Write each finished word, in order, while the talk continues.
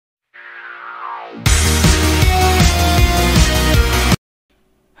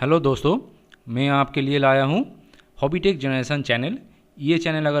Hello दोस्तों, मैं आपके लिए लाया हूँ हॉबीटेक जनरेशन चैनल। ये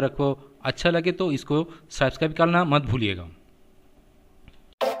चैनल अगर आपको अच्छा लगे तो इसको सब्सक्राइब करना मत भूलिएगा।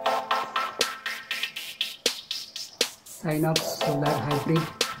 साइनॉक्स सोलर हाइब्रिड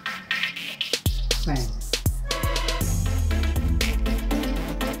फैन।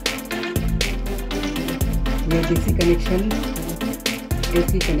 ये डीसी कनेक्शन,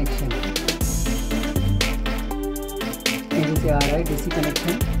 एसी कनेक्शन यहीं से आ रहा है। डीसी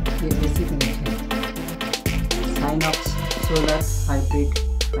कनेक्शन, ये AC connection. साइनॉक्स solar hybrid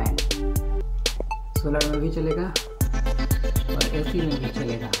fan solar में भी चलेगा और एसी में भी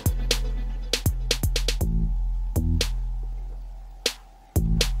चलेगा।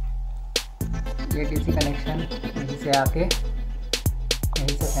 ये डीसी कनेक्शन यहीं से आके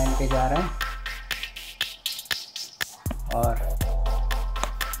यहीं से फैन पे जा रहा है और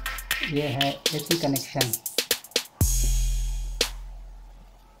ये है एसी कनेक्शन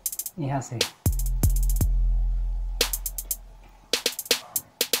यहाँ से।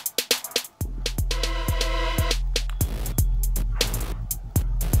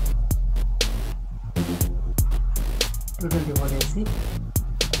 टू 20 वोल्ट एसी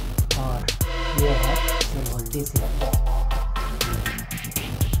और ये है 10 वोल्ट डीसी।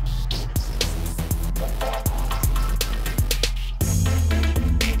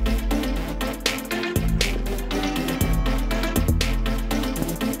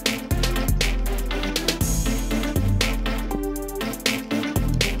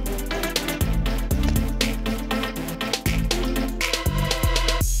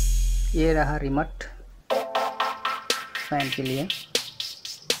 ये रहा रिमोट फैन के लिए।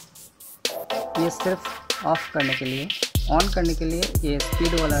 ये सिर्फ ऑफ करने के लिए, ऑन करने के लिए ये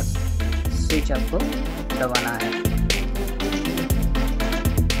स्पीड वाला स्विच आपको दबाना है।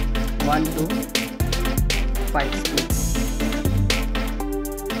 1 to 5 स्पीड।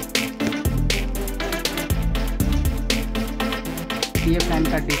 ये फैन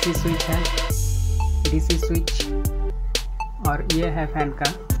का डीसी स्विच है, डीसी स्विच, और ये है फैन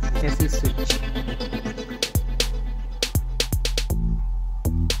का एसी स्विच।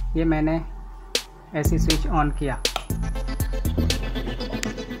 ये मैंने एसी स्विच ऑन किया।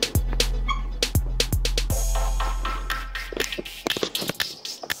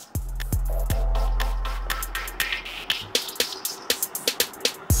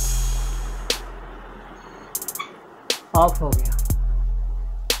 ऑफ हो गया।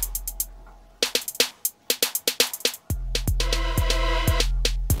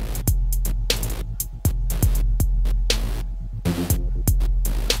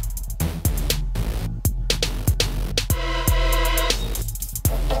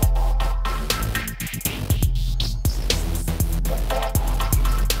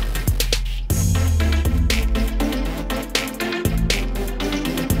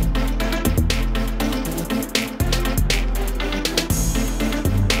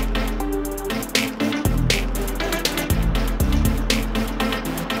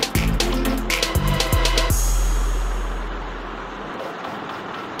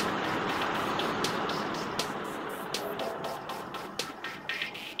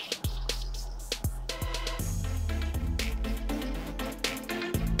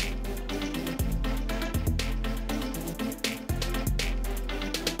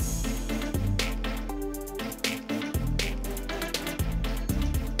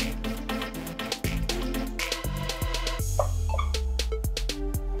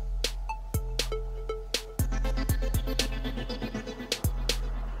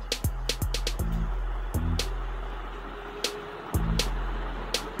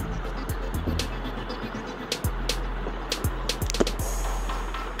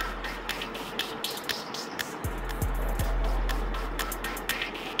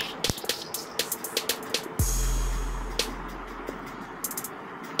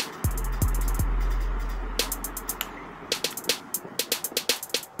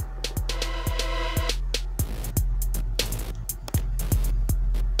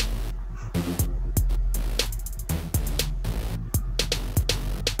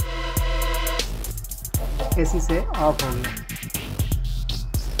 एसी से ऑफ हो गया,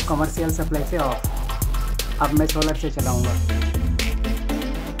 कमर्शियल सप्लाई से ऑफ। अब मैं सोलर से चलाऊंगा।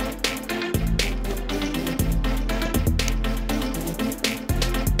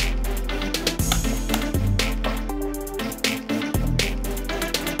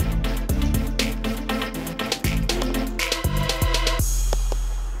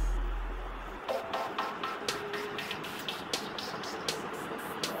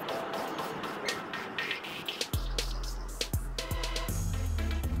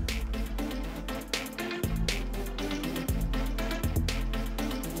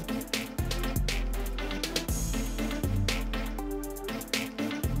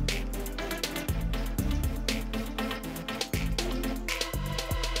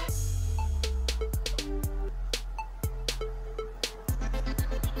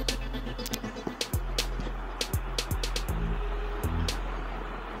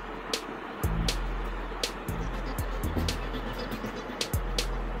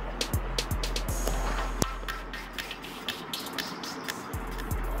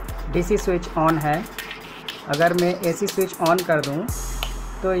 डीसी स्विच ऑन है। अगर मैं एसी स्विच ऑन कर दूं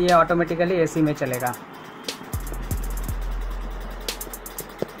तो ये ऑटोमेटिकली एसी में चलेगा।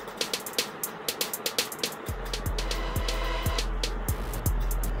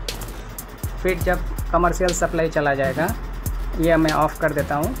 फिर जब कमर्शियल सप्लाई चला जाएगा, ये मैं ऑफ़ कर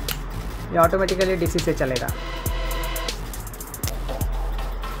देता हूँ, ये ऑटोमेटिकली डीसी से चलेगा।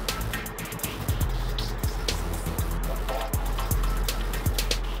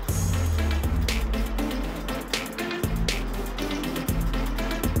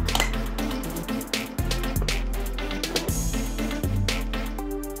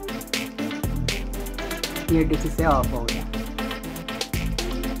 ये डीसी से ऑफ हो गया।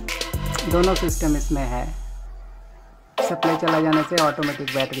 दोनों सिस्टम इसमें है। सप्लाई चला जाने से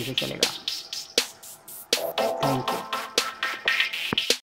ऑटोमेटिक बैटरी से चलेगा। Thank you.